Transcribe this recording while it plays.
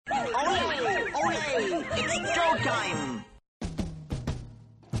Olé! It's showtime!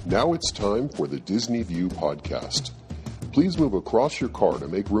 Now it's time for the Disney View podcast. Please move across your car to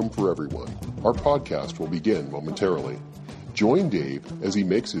make room for everyone. Our podcast will begin momentarily. Join Dave as he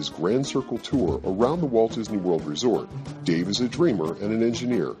makes his Grand Circle tour around the Walt Disney World Resort. Dave is a dreamer and an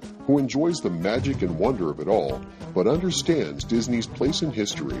engineer who enjoys the magic and wonder of it all, but understands Disney's place in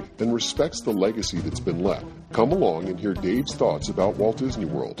history and respects the legacy that's been left. Come along and hear Dave's thoughts about Walt Disney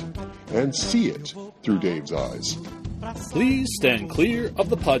World and see it through Dave's eyes. Please stand clear of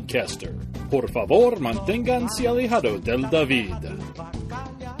the podcaster. Por favor, manténganse alejado del David.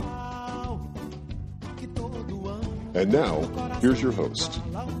 And now, here's your host.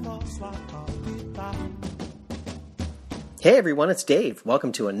 Hey everyone, it's Dave.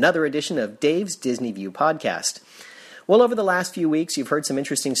 Welcome to another edition of Dave's Disney View podcast. Well, over the last few weeks, you've heard some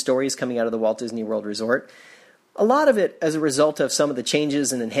interesting stories coming out of the Walt Disney World Resort. A lot of it as a result of some of the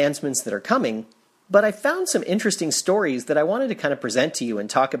changes and enhancements that are coming, but I found some interesting stories that I wanted to kind of present to you and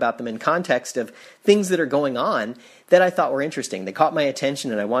talk about them in context of things that are going on that I thought were interesting. They caught my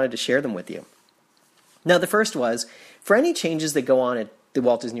attention and I wanted to share them with you. Now, the first was, for any changes that go on at the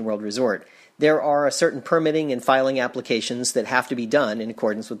Walt Disney World Resort, there are a certain permitting and filing applications that have to be done in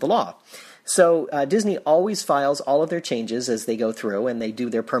accordance with the law. So Disney always files all of their changes as they go through, and they do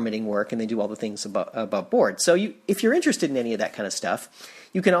their permitting work, and they do all the things above board. So if you're interested in any of that kind of stuff,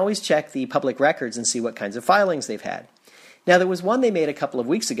 you can always check the public records and see what kinds of filings they've had. Now, there was one they made a couple of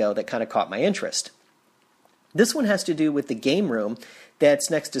weeks ago that kind of caught my interest. This one has to do with the game room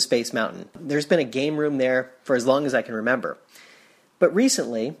that's next to Space Mountain. There's been a game room there for as long as I can remember. But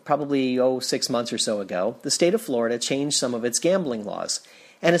recently, probably 6 months or so ago, the state of Florida changed some of its gambling laws.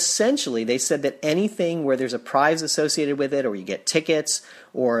 And essentially, they said that anything where there's a prize associated with it, or you get tickets,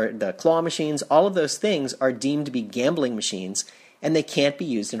 or the claw machines, all of those things are deemed to be gambling machines, and they can't be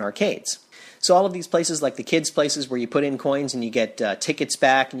used in arcades. So all of these places, like the kids' places where you put in coins and you get tickets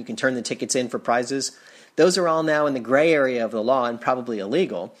back and you can turn the tickets in for prizes, those are all now in the gray area of the law and probably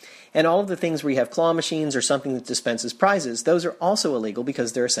illegal. And all of the things where you have claw machines or something that dispenses prizes, those are also illegal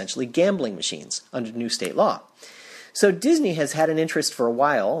because they're essentially gambling machines under new state law. So Disney has had an interest for a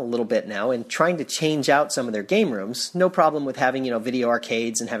while, a little bit now, in trying to change out some of their game rooms. No problem with having, video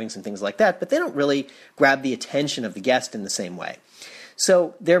arcades and having some things like that, but they don't really grab the attention of the guest in the same way.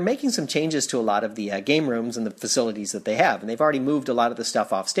 So they're making some changes to a lot of the game rooms and the facilities that they have, and they've already moved a lot of the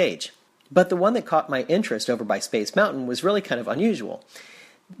stuff off stage. But the one that caught my interest over by Space Mountain was really kind of unusual.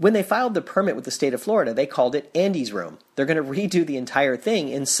 When they filed the permit with the state of Florida, they called it Andy's Room. They're going to redo the entire thing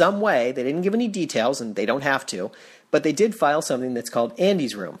in some way. They didn't give any details, and they don't have to, but they did file something that's called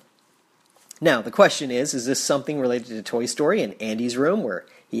Andy's Room. Now, the question is this something related to Toy Story and Andy's Room, where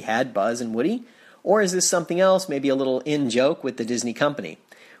he had Buzz and Woody? Or is this something else, maybe a little in-joke with the Disney company?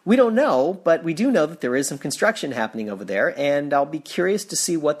 We don't know, but we do know that there is some construction happening over there, and I'll be curious to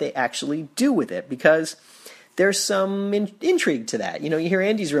see what they actually do with it, because there's some intrigue to that. You hear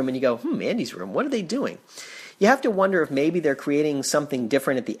Andy's Room and you go, Andy's Room, what are they doing? You have to wonder if maybe they're creating something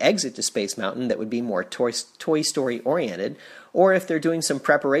different at the exit to Space Mountain that would be more Toy Story oriented, or if they're doing some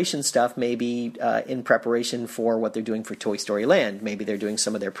preparation stuff, maybe in preparation for what they're doing for Toy Story Land. Maybe they're doing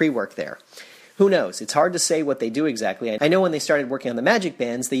some of their pre-work there. Who knows? It's hard to say what they do exactly. I know when they started working on the Magic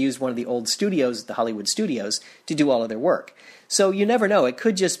Bands, they used one of the old studios, the Hollywood Studios, to do all of their work. So you never know. It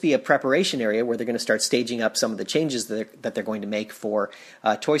could just be a preparation area where they're going to start staging up some of the changes that they're going to make for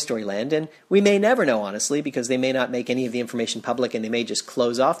Toy Story Land. And we may never know, honestly, because they may not make any of the information public, and they may just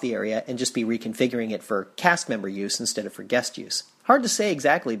close off the area and just be reconfiguring it for cast member use instead of for guest use. Hard to say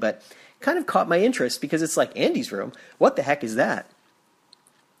exactly, but kind of caught my interest because it's like Andy's Room. What the heck is that?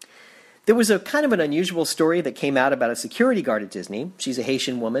 There was a kind of an unusual story that came out about a security guard at Disney. She's a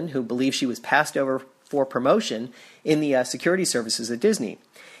Haitian woman who believes she was passed over for promotion in the security services at Disney.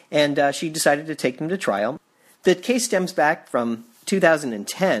 And she decided to take them to trial. The case stems back from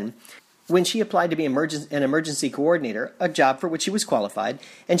 2010 when she applied to be an emergency coordinator, a job for which she was qualified,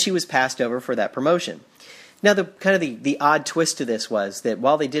 and she was passed over for that promotion. Now, the odd twist to this was that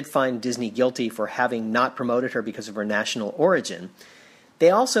while they did find Disney guilty for having not promoted her because of her national origin, they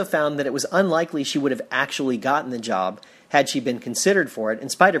also found that it was unlikely she would have actually gotten the job had she been considered for it in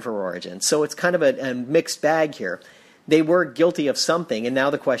spite of her origin. So it's kind of a mixed bag here. They were guilty of something, and now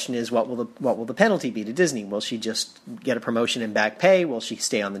the question is, what will the penalty be to Disney? Will she just get a promotion and back pay? Will she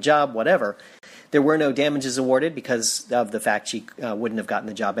stay on the job? Whatever. There were no damages awarded because of the fact she wouldn't have gotten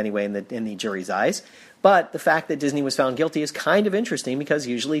the job anyway in the jury's eyes. But the fact that Disney was found guilty is kind of interesting because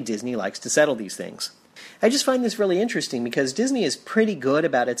usually Disney likes to settle these things. I just find this really interesting because Disney is pretty good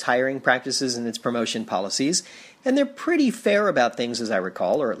about its hiring practices and its promotion policies, and they're pretty fair about things as I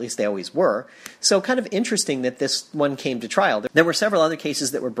recall, or at least they always were. So kind of interesting that this one came to trial. There were several other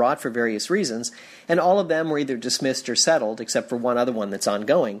cases that were brought for various reasons, and all of them were either dismissed or settled, except for one other one that's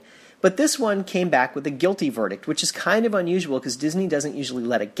ongoing. But this one came back with a guilty verdict, which is kind of unusual because Disney doesn't usually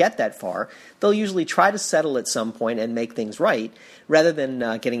let it get that far. They'll usually try to settle at some point and make things right, rather than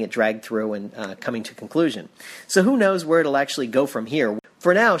getting it dragged through and coming to conclusion. So who knows where it'll actually go from here.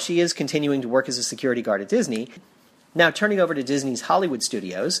 For now, she is continuing to work as a security guard at Disney. Now, turning over to Disney's Hollywood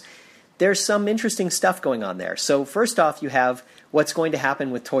Studios, there's some interesting stuff going on there. So first off, you have what's going to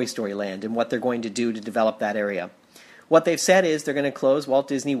happen with Toy Story Land and what they're going to do to develop that area. What they've said is they're going to close Walt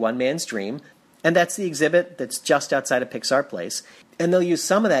Disney One Man's Dream, and that's the exhibit that's just outside of Pixar Place, and they'll use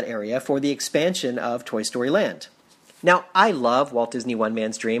some of that area for the expansion of Toy Story Land. Now, I love Walt Disney One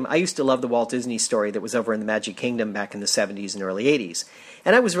Man's Dream. I used to love the Walt Disney Story that was over in the Magic Kingdom back in the 70s and early 80s,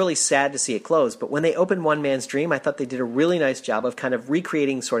 and I was really sad to see it close, but when they opened One Man's Dream, I thought they did a really nice job of kind of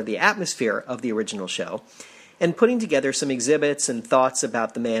recreating sort of the atmosphere of the original show, and putting together some exhibits and thoughts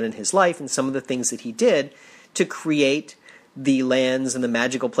about the man and his life and some of the things that he did to create the lands and the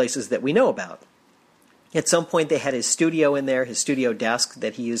magical places that we know about. At some point, they had his studio in there, his studio desk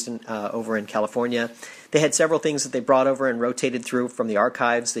that he used over in California. They had several things that they brought over and rotated through from the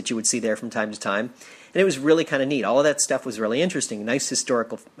archives that you would see there from time to time. And it was really kind of neat. All of that stuff was really interesting, nice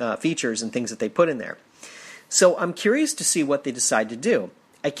historical features and things that they put in there. So I'm curious to see what they decide to do.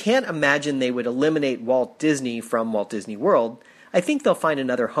 I can't imagine they would eliminate Walt Disney from Walt Disney World. I think they'll find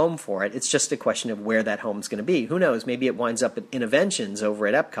another home for it. It's just a question of where that home's going to be. Who knows? Maybe it winds up at Innoventions over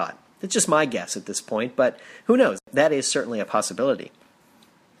at Epcot. It's just my guess at this point, but who knows? That is certainly a possibility.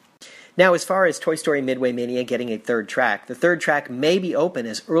 Now, as far as Toy Story Midway Mania getting a third track, the third track may be open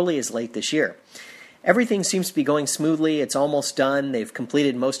as early as late this year. Everything seems to be going smoothly. It's almost done. They've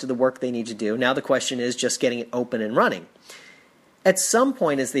completed most of the work they need to do. Now the question is just getting it open and running. At some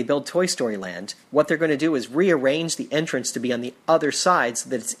point as they build Toy Story Land, what they're going to do is rearrange the entrance to be on the other side so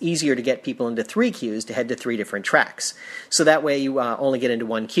that it's easier to get people into 3 queues to head to 3 different tracks. So that way you only get into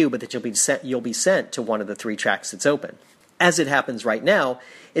 1 queue, but that you'll be sent to one of the 3 tracks that's open. As it happens right now,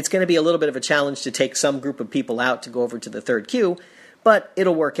 it's going to be a little bit of a challenge to take some group of people out to go over to the 3rd queue, but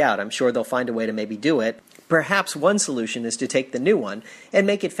it'll work out. I'm sure they'll find a way to maybe do it. Perhaps one solution is to take the new one and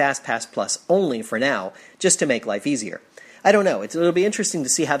make it Fast Pass Plus only for now, just to make life easier. I don't know. It'll be interesting to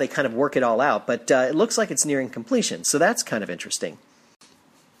see how they kind of work it all out, but it looks like it's nearing completion, so that's kind of interesting.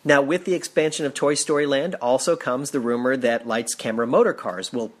 Now, with the expansion of Toy Story Land also comes the rumor that Lights, Camera, Motor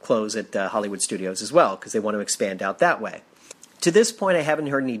Cars will close at Hollywood Studios as well, because they want to expand out that way. To this point, I haven't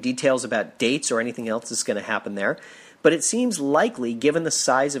heard any details about dates or anything else that's going to happen there, but it seems likely, given the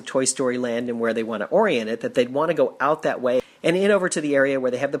size of Toy Story Land and where they want to orient it, that they'd want to go out that way and in over to the area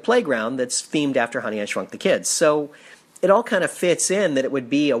where they have the playground that's themed after Honey, I Shrunk the Kids. So it all kind of fits in that it would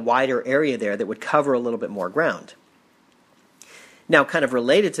be a wider area there that would cover a little bit more ground. Now, kind of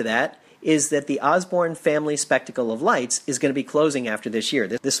related to that is that the Osborne Family Spectacle of Lights is going to be closing after this year.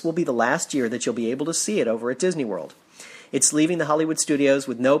 This will be the last year that you'll be able to see it over at Disney World. It's leaving the Hollywood Studios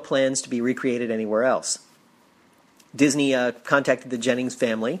with no plans to be recreated anywhere else. Disney contacted the Jennings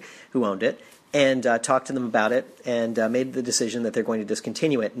family, who owned it, and talked to them about it and made the decision that they're going to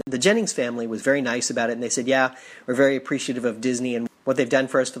discontinue it. The Jennings family was very nice about it, and they said, yeah, we're very appreciative of Disney and what they've done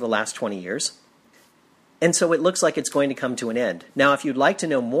for us for the last 20 years. And so it looks like it's going to come to an end. Now, if you'd like to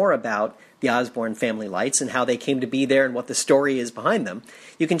know more about the Osborne Family Lights and how they came to be there and what the story is behind them,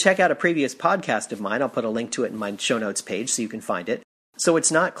 you can check out a previous podcast of mine. I'll put a link to it in my show notes page so you can find it. So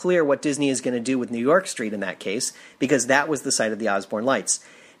it's not clear what Disney is going to do with New York Street in that case, because that was the site of the Osborne Lights.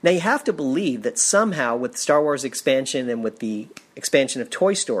 Now, you have to believe that somehow with Star Wars expansion and with the expansion of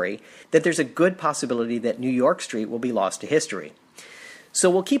Toy Story, that there's a good possibility that New York Street will be lost to history. So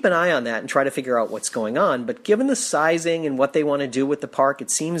we'll keep an eye on that and try to figure out what's going on, but given the sizing and what they want to do with the park,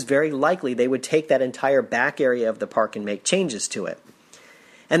 it seems very likely they would take that entire back area of the park and make changes to it.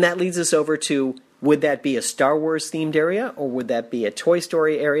 And that leads us over to, would that be a Star Wars themed area or would that be a Toy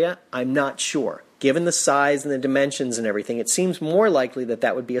Story area? I'm not sure. Given the size and the dimensions and everything, it seems more likely that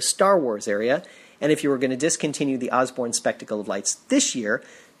that would be a Star Wars area, and if you were going to discontinue the Osborne Spectacle of Lights this year,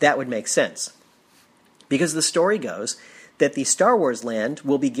 that would make sense. Because the story goes that the Star Wars land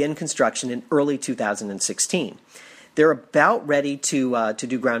will begin construction in early 2016. They're about ready to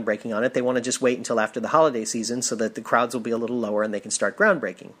do groundbreaking on it. They want to just wait until after the holiday season so that the crowds will be a little lower and they can start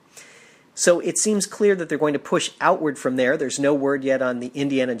groundbreaking. So it seems clear that they're going to push outward from there. There's no word yet on the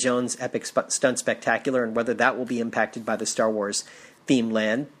Indiana Jones Epic Stunt Spectacular and whether that will be impacted by the Star Wars themed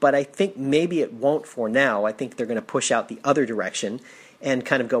land, but I think maybe it won't for now. I think they're going to push out the other direction and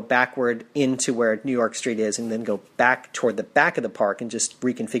kind of go backward into where New York Street is and then go back toward the back of the park and just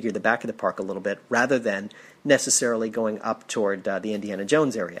reconfigure the back of the park a little bit rather than necessarily going up toward the Indiana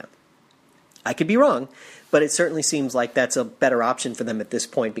Jones area. I could be wrong, but it certainly seems like that's a better option for them at this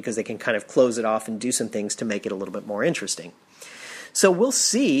point because they can kind of close it off and do some things to make it a little bit more interesting. So we'll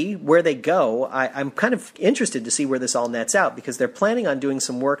see where they go. I'm kind of interested to see where this all nets out because they're planning on doing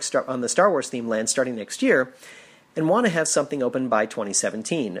some work on the Star Wars themed land starting next year and want to have something open by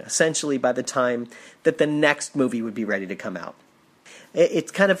 2017, essentially by the time that the next movie would be ready to come out.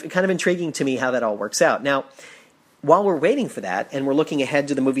 It's kind of intriguing to me how that all works out. Now, while we're waiting for that and we're looking ahead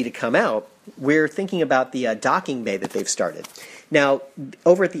to the movie to come out, we're thinking about the docking bay that they've started. Now,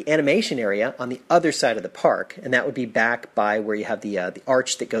 over at the animation area on the other side of the park, and that would be back by where you have the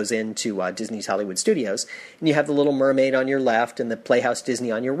arch that goes into Disney's Hollywood Studios, and you have the Little Mermaid on your left and the Playhouse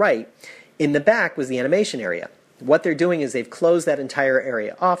Disney on your right, in the back was the animation area. What they're doing is they've closed that entire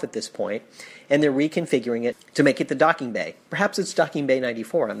area off at this point, and they're reconfiguring it to make it the docking bay. Perhaps it's Docking Bay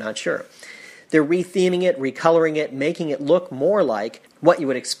 94, I'm not sure. They're retheming it, recoloring it, making it look more like what you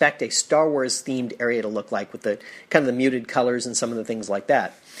would expect a Star Wars-themed area to look like with the kind of the muted colors and some of the things like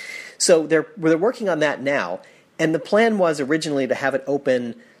that. So they're working on that now, and the plan was originally to have it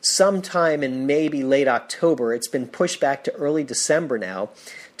open sometime in maybe late October. It's been pushed back to early December now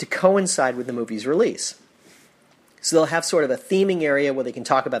to coincide with the movie's release. So they'll have sort of a theming area where they can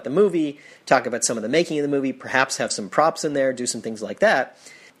talk about the movie, talk about some of the making of the movie, perhaps have some props in there, do some things like that.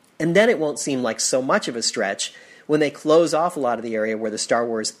 And then it won't seem like so much of a stretch when they close off a lot of the area where the Star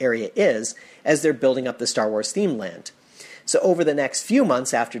Wars area is as they're building up the Star Wars themed land. So over the next few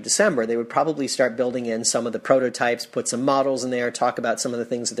months after December, they would probably start building in some of the prototypes, put some models in there, talk about some of the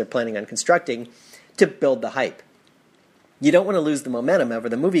things that they're planning on constructing to build the hype. You don't want to lose the momentum over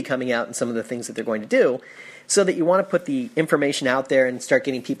the movie coming out and some of the things that they're going to do, so that you want to put the information out there and start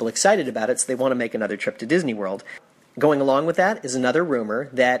getting people excited about it so they want to make another trip to Disney World. Going along with that is another rumor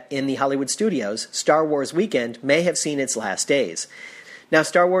that in the Hollywood studios, Star Wars Weekend may have seen its last days. Now,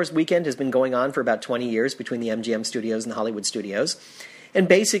 Star Wars Weekend has been going on for about 20 years between the MGM studios and the Hollywood studios. And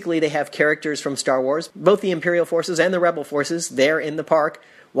basically, they have characters from Star Wars, both the Imperial forces and the Rebel forces, there in the park,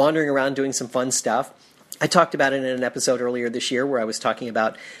 wandering around doing some fun stuff. I talked about it in an episode earlier this year where I was talking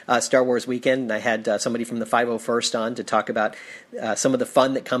about Star Wars Weekend, and I had somebody from the 501st on to talk about some of the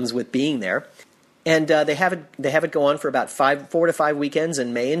fun that comes with being there. And they have it go on for about 4 to 5 weekends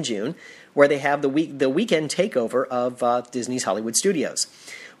in May and June, where they have the weekend takeover of Disney's Hollywood Studios.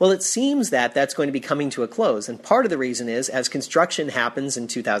 Well, it seems that that's going to be coming to a close, and part of the reason is, as construction happens in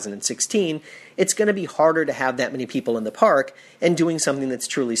 2016, it's going to be harder to have that many people in the park and doing something that's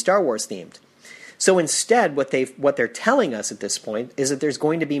truly Star Wars themed. So instead, what they're telling us at this point is that there's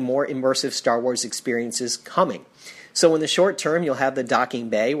going to be more immersive Star Wars experiences coming. So in the short term, you'll have the docking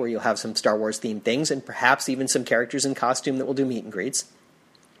bay where you'll have some Star Wars themed things and perhaps even some characters in costume that will do meet and greets.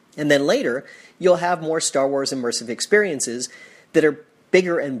 And then later, you'll have more Star Wars immersive experiences that are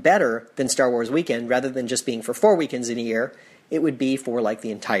bigger and better than Star Wars Weekend. Rather than just being for 4 weekends in a year, it would be for like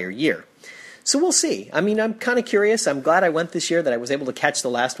the entire year. So we'll see. I mean, I'm kind of curious. I'm glad I went this year, that I was able to catch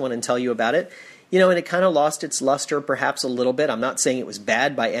the last one and tell you about it. You know, and it kind of lost its luster perhaps a little bit. I'm not saying it was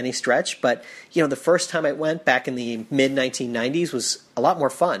bad by any stretch, but, you know, the first time I went back in the mid-1990s was a lot more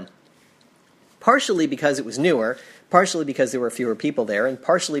fun. Partially because it was newer, partially because there were fewer people there, and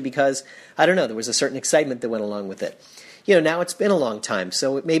partially because, I don't know, there was a certain excitement that went along with it. You know, now it's been a long time,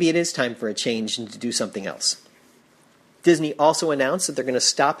 so maybe it is time for a change and to do something else. Disney also announced that they're going to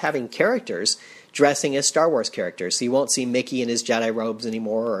stop having characters dressing as Star Wars characters. So you won't see Mickey in his Jedi robes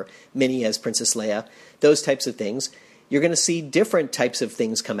anymore, or Minnie as Princess Leia, those types of things. You're going to see different types of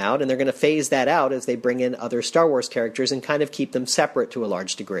things come out, and they're going to phase that out as they bring in other Star Wars characters and kind of keep them separate to a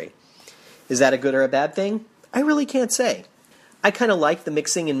large degree. Is that a good or a bad thing? I really can't say. I kind of like the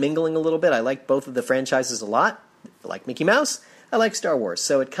mixing and mingling a little bit. I like both of the franchises a lot. I like Mickey Mouse. I like Star Wars.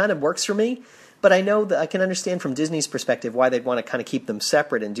 So it kind of works for me. But I know that I can understand from Disney's perspective why they'd want to kind of keep them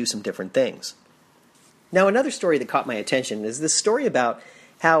separate and do some different things. Now, another story that caught my attention is this story about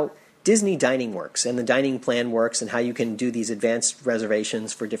how Disney dining works and the dining plan works and how you can do these advanced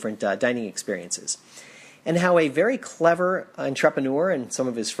reservations for different dining experiences. And how a very clever entrepreneur and some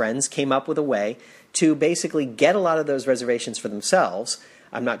of his friends came up with a way to basically get a lot of those reservations for themselves.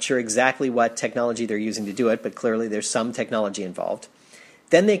 I'm not sure exactly what technology they're using to do it, but clearly there's some technology involved.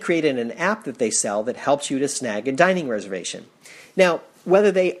 Then they created an app that they sell that helps you to snag a dining reservation. Now,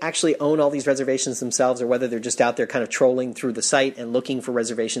 whether they actually own all these reservations themselves or whether they're just out there kind of trolling through the site and looking for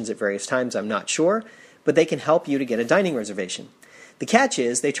reservations at various times, I'm not sure, but they can help you to get a dining reservation. The catch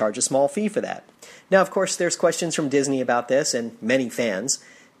is they charge a small fee for that. Now, of course, there's questions from Disney about this and many fans,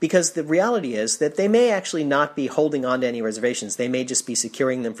 because the reality is that they may actually not be holding on to any reservations. They may just be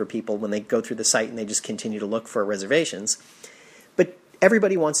securing them for people when they go through the site and they just continue to look for reservations. But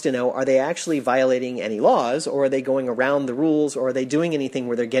everybody wants to know, are they actually violating any laws, or are they going around the rules, or are they doing anything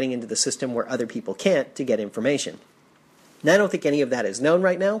where they're getting into the system where other people can't to get information? Now, I don't think any of that is known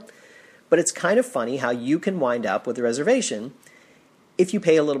right now, but it's kind of funny how you can wind up with a reservation if you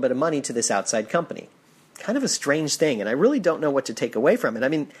pay a little bit of money to this outside company. Kind of a strange thing, and I really don't know what to take away from it. I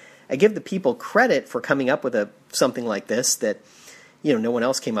mean, I give the people credit for coming up with something like this that, no one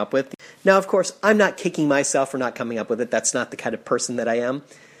else came up with. Now, of course, I'm not kicking myself for not coming up with it. That's not the kind of person that I am.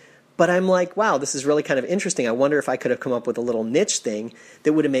 But I'm like, wow, this is really kind of interesting. I wonder if I could have come up with a little niche thing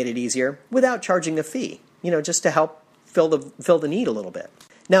that would have made it easier without charging a fee, just to help fill the need a little bit.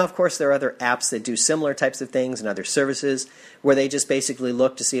 Now, of course, there are other apps that do similar types of things and other services where they just basically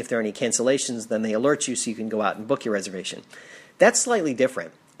look to see if there are any cancellations, then they alert you so you can go out and book your reservation. That's slightly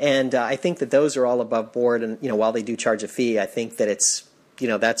different, and I think that those are all above board, and while they do charge a fee, I think that it's,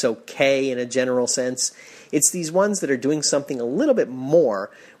 that's okay in a general sense. It's these ones that are doing something a little bit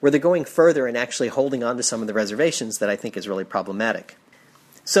more where they're going further and actually holding on to some of the reservations that I think is really problematic.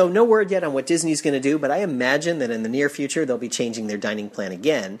 So no word yet on what Disney's going to do, but I imagine that in the near future they'll be changing their dining plan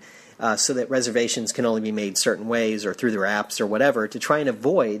again so that reservations can only be made certain ways or through their apps or whatever to try and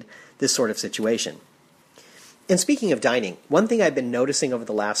avoid this sort of situation. And speaking of dining, one thing I've been noticing over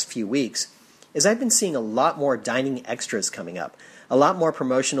the last few weeks is I've been seeing a lot more dining extras coming up, a lot more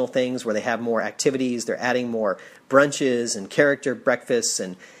promotional things where they have more activities, they're adding more brunches and character breakfasts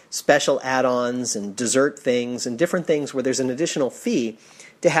and special add-ons and dessert things and different things where there's an additional fee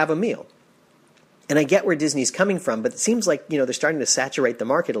to have a meal. And I get where Disney's coming from, but it seems like, they're starting to saturate the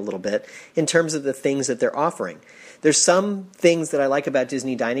market a little bit in terms of the things that they're offering. There's some things that I like about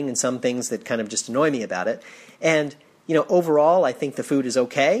Disney dining and some things that kind of just annoy me about it. And, overall, I think the food is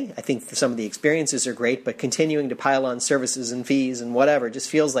okay. I think some of the experiences are great, but continuing to pile on services and fees and whatever just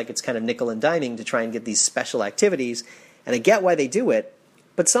feels like it's kind of nickel and diming to try and get these special activities. And I get why they do it,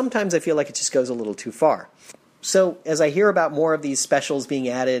 but sometimes I feel like it just goes a little too far. So as I hear about more of these specials being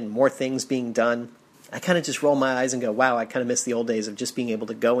added and more things being done, I kind of just roll my eyes and go, wow, I kind of miss the old days of just being able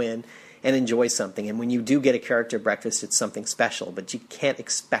to go in and enjoy something. And when you do get a character breakfast, it's something special, but you can't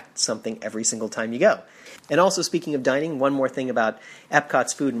expect something every single time you go. And also, speaking of dining, one more thing about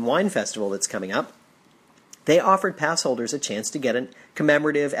Epcot's Food and Wine Festival that's coming up. They offered pass holders a chance to get a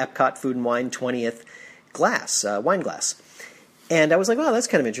commemorative Epcot Food and Wine 20th glass, wine glass. And I was like, wow, that's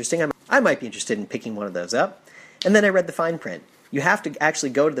kind of interesting. I might be interested in picking one of those up. And then I read the fine print. You have to actually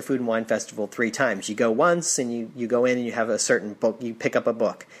go to the Food and Wine Festival 3 times. You go once and you go in and you have a certain book. You pick up a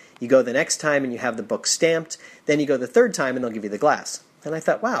book. You go the next time and you have the book stamped. Then you go the third time and they'll give you the glass. And I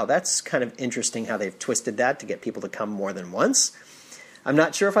thought, wow, that's kind of interesting how they've twisted that to get people to come more than once. I'm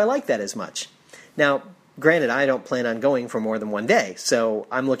not sure if I like that as much. Now, granted, I don't plan on going for more than one day. So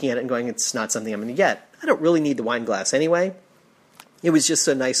I'm looking at it and going, it's not something I'm going to get. I don't really need the wine glass anyway. It was just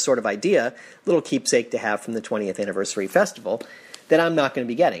a nice sort of idea, little keepsake to have from the 20th anniversary festival that I'm not going to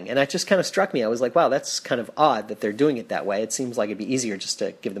be getting. And it just kind of struck me. I was like, wow, that's kind of odd that they're doing it that way. It seems like it'd be easier just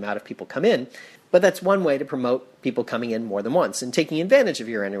to give them out if people come in. But that's one way to promote people coming in more than once and taking advantage of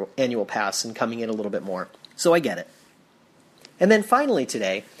your annual pass and coming in a little bit more. So I get it. And then finally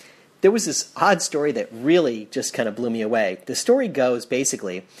today, there was this odd story that really just kind of blew me away. The story goes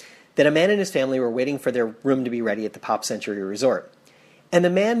basically that a man and his family were waiting for their room to be ready at the Pop Century Resort. And the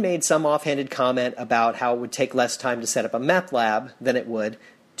man made some offhanded comment about how it would take less time to set up a meth lab than it would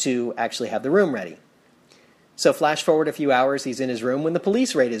to actually have the room ready. So flash forward a few hours, he's in his room when the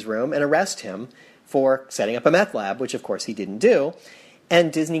police raid his room and arrest him for setting up a meth lab, which of course he didn't do.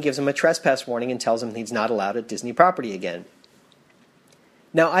 And Disney gives him a trespass warning and tells him he's not allowed at Disney property again.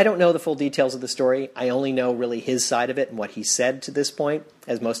 Now, I don't know the full details of the story. I only know really his side of it and what he said to this point,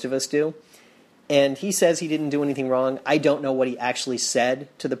 as most of us do. And he says he didn't do anything wrong. I don't know what he actually said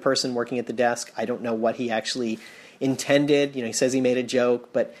to the person working at the desk. I don't know what he actually intended. He says he made a joke,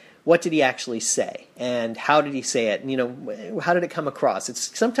 but what did he actually say? And how did he say it? How did it come across?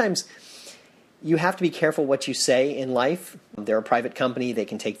 It's sometimes you have to be careful what you say in life. They're a private company. They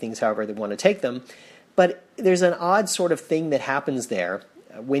can take things however they want to take them. But there's an odd sort of thing that happens there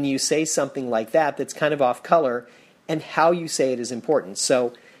when you say something like that that's kind of off color, and how you say it is important.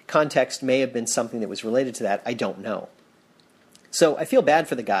 So context may have been something that was related to that. I don't know. So I feel bad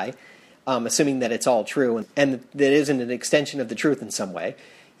for the guy, assuming that it's all true and that it isn't an extension of the truth in some way.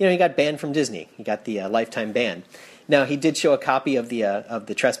 He got banned from Disney. He got the lifetime ban. Now, he did show a copy of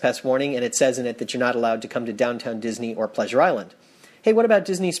the trespass warning, and it says in it that you're not allowed to come to Downtown Disney or Pleasure Island. hey, what about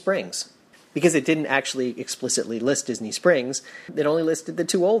Disney Springs? Because it didn't actually explicitly list Disney Springs. It only listed the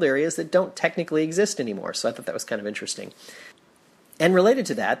 2 old areas that don't technically exist anymore. So I thought that was kind of interesting. And related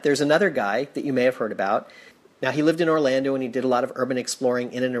to that, there's another guy that you may have heard about. Now, he lived in Orlando, and he did a lot of urban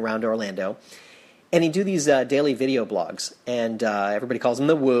exploring in and around Orlando. And he'd do these daily video blogs, and everybody calls him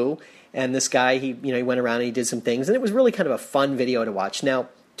the Woo. And this guy, he went around and he did some things, and it was really kind of a fun video to watch. Now,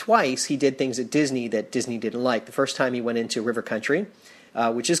 twice he did things at Disney that Disney didn't like. The first time he went into River Country,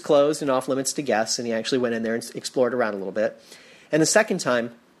 which is closed and off limits to guests, and he actually went in there and explored around a little bit. And the second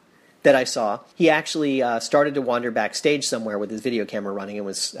time that I saw, he actually started to wander backstage somewhere with his video camera running and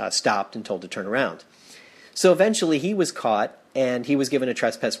was stopped and told to turn around. So eventually he was caught, and he was given a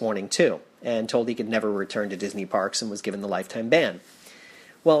trespass warning too, and told he could never return to Disney parks and was given the lifetime ban.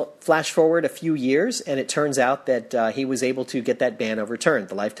 Well, flash forward a few years, and it turns out that he was able to get that ban overturned.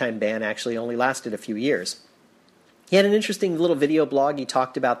 The lifetime ban actually only lasted a few years. He had an interesting little video blog. He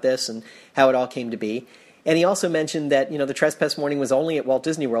talked about this and how it all came to be. And he also mentioned that, the trespass warning was only at Walt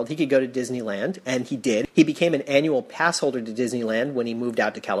Disney World. He could go to Disneyland, and he did. He became an annual pass holder to Disneyland when he moved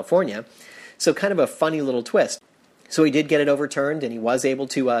out to California. So kind of a funny little twist. So he did get it overturned, and he was able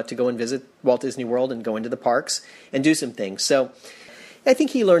to go and visit Walt Disney World and go into the parks and do some things. So I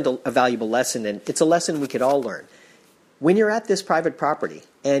think he learned a valuable lesson, and it's a lesson we could all learn. When you're at this private property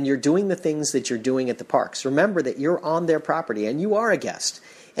and you're doing the things that you're doing at the parks, remember that you're on their property and you are a guest,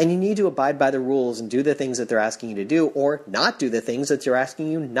 and you need to abide by the rules and do the things that they're asking you to do, or not do the things that they're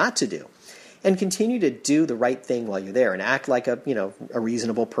asking you not to do. And continue to do the right thing while you're there, and act like a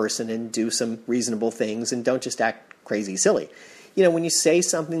reasonable person, and do some reasonable things, and don't just act crazy silly. When you say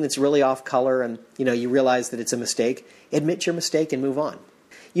something that's really off color and you realize that it's a mistake, admit your mistake and move on.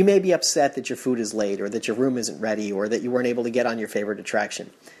 You may be upset that your food is late, or that your room isn't ready, or that you weren't able to get on your favorite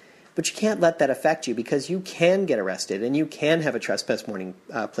attraction. But you can't let that affect you, because you can get arrested and you can have a trespass warning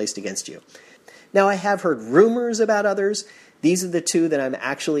placed against you. Now, I have heard rumors about others. These are the 2 that I'm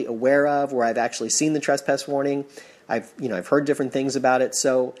actually aware of, where I've actually seen the trespass warning. I've heard different things about it,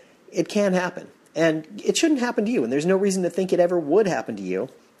 so it can happen. And it shouldn't happen to you, and there's no reason to think it ever would happen to you,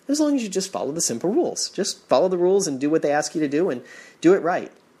 as long as you just follow the simple rules. Just follow the rules and do what they ask you to do, and do it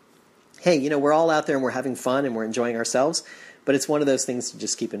right. Hey, we're all out there and we're having fun and we're enjoying ourselves, but it's one of those things to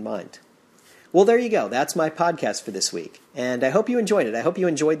just keep in mind. Well, there you go. That's my podcast for this week. And I hope you enjoyed it. I hope you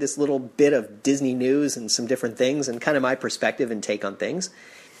enjoyed this little bit of Disney news and some different things and kind of my perspective and take on things.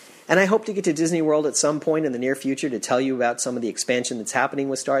 And I hope to get to Disney World at some point in the near future to tell you about some of the expansion that's happening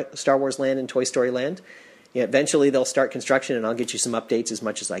with Star Wars Land and Toy Story Land. Eventually they'll start construction, and I'll get you some updates as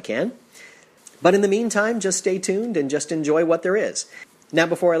much as I can. But in the meantime, just stay tuned and just enjoy what there is. Now,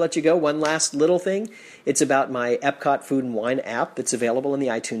 before I let you go, one last little thing. It's about my Epcot Food and Wine app that's available in the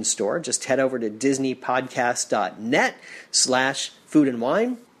iTunes Store. Just head over to disneypodcast.net/food and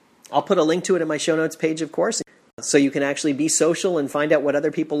wine. I'll put a link to it in my show notes page, of course, so you can actually be social and find out what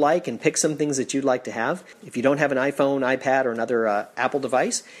other people like and pick some things that you'd like to have. If you don't have an iPhone, iPad, or another Apple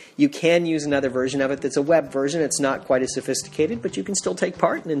device, you can use another version of it that's a web version. It's not quite as sophisticated, but you can still take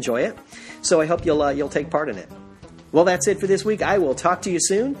part and enjoy it. So I hope you'll take part in it. Well, that's it for this week. I will talk to you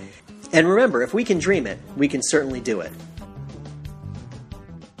soon. And remember, if we can dream it, we can certainly do it.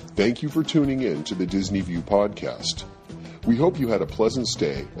 Thank you for tuning in to the Disney View podcast. We hope you had a pleasant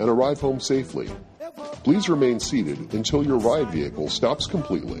stay and arrive home safely. Please remain seated until your ride vehicle stops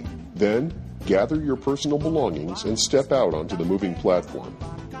completely. Then, gather your personal belongings and step out onto the moving platform.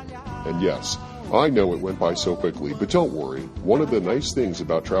 And yes, I know it went by so quickly, but don't worry. One of the nice things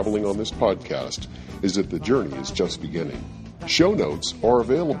about traveling on this podcast is that the journey is just beginning. Show notes are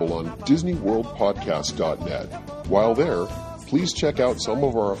available on DisneyWorldPodcast.net. While there, please check out some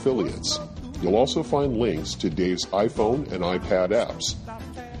of our affiliates. You'll also find links to Dave's iPhone and iPad apps.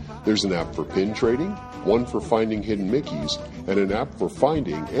 There's an app for pin trading, one for finding hidden Mickeys, and an app for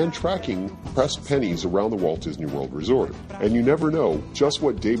finding and tracking pressed pennies around the Walt Disney World Resort. And you never know just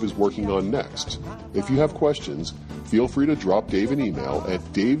what Dave is working on next. If you have questions, feel free to drop Dave an email at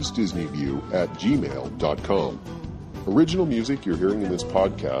davesdisneyview@gmail.com. Original music you're hearing in this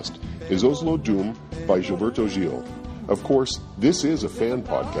podcast is Oslo Doom by Gilberto Gil. Of course, this is a fan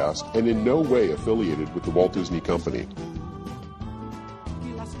podcast and in no way affiliated with the Walt Disney Company.